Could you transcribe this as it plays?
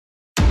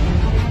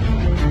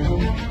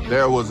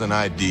there was an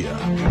idea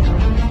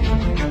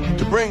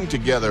to bring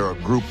together a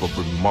group of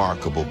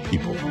remarkable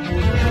people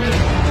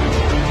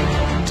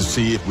to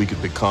see if we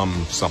could become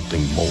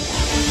something more.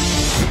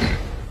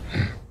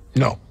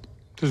 No,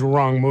 this is the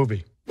wrong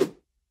movie.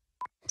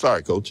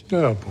 Sorry, Coach.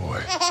 Oh,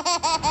 boy.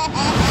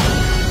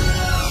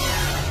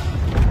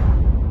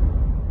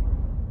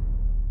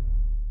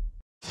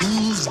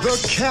 Who's the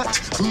cat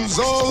who's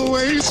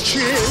always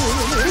chill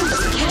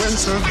when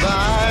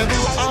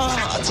survival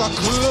odds are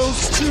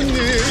close to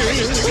nil?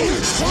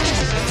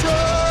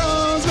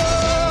 Frozen.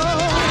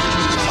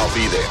 I'll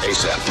be there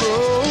ASAP.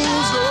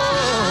 Frozen.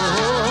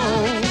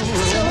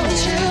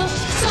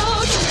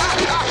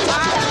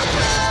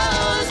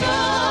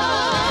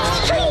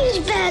 Freeze,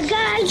 bad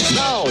guy.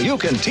 Now you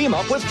can team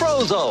up with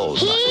Frozone.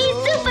 He's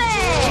super.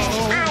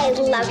 I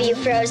love you,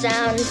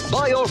 Frozone.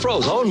 Buy your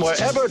Frozone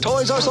wherever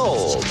toys are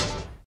sold.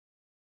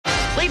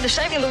 Leave the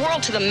saving the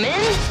world to the men?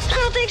 I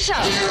don't think so.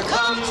 Here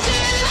comes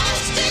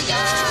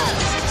Elastigirl,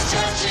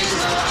 stretching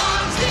her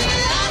arms,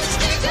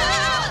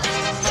 Elastigirl,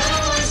 so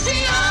much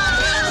beyond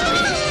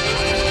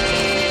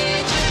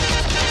reach.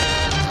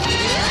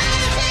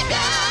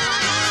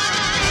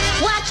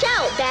 Elastigirl. Watch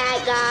out, bad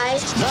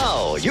guys.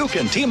 Now you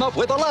can team up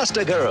with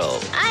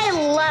Elastigirl. I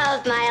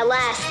love my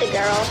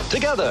Elastigirl.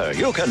 Together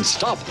you can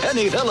stop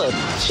any villain.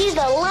 She's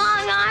the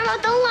long arm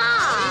of the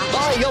law.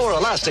 Buy your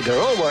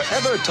Elastigirl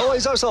wherever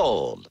toys are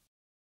sold.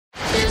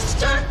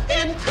 Mr.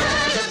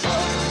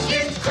 Incredible,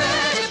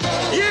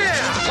 incredible. Yeah!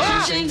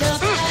 Punching the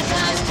bad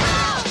guys.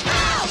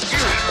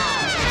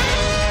 Incredible.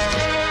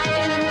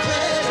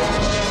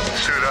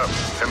 Suit up.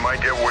 It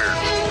might get weird.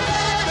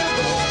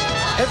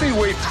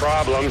 Heavyweight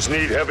problems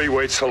need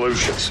heavyweight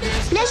solutions.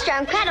 Mr.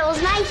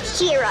 Incredible's my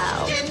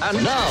hero.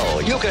 And now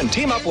you can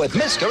team up with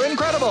Mr.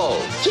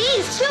 Incredible.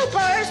 He's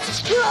super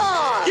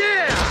strong.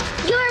 Yeah!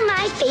 You're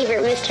my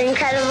favorite, Mr.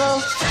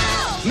 Incredible.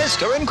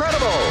 Mr.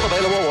 Incredible.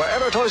 Available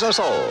wherever toys are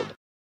sold.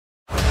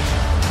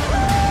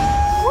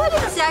 What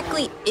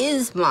exactly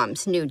is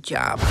Mom's new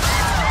job?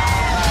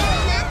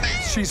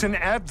 She's an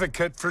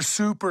advocate for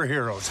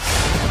superheroes.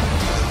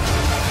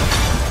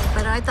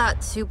 But I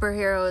thought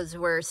superheroes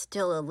were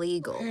still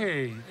illegal.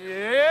 Hey,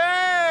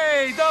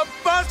 the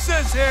bus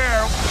is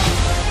here!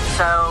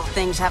 So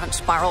things haven't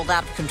spiraled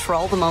out of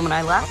control the moment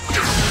I left?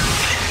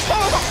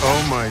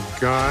 Oh, my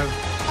God.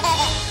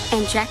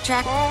 And Jack?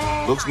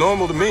 Looks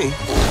normal to me.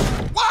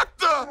 What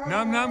the?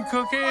 Num-num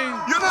cookie.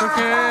 You're not...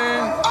 Cookie.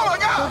 Oh, my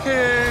God.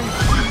 Cookie.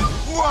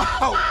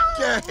 Wow.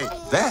 Okay.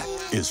 That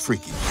is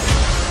freaky.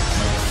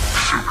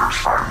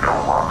 Supers are no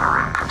longer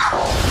in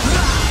control.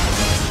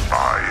 I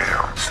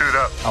am. Suit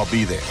up. I'll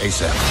be there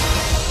ASAP.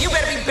 You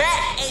better be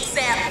back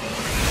ASAP.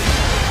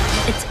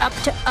 It's up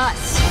to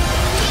us.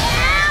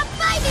 Yeah,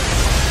 baby.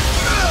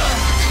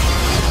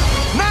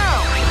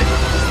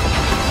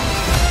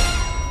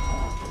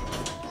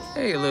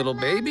 Hey, little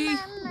baby,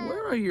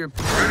 where are your...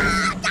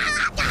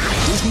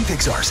 Disney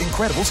Pixar's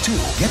Incredibles 2.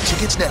 Get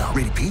tickets now.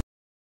 Rated P.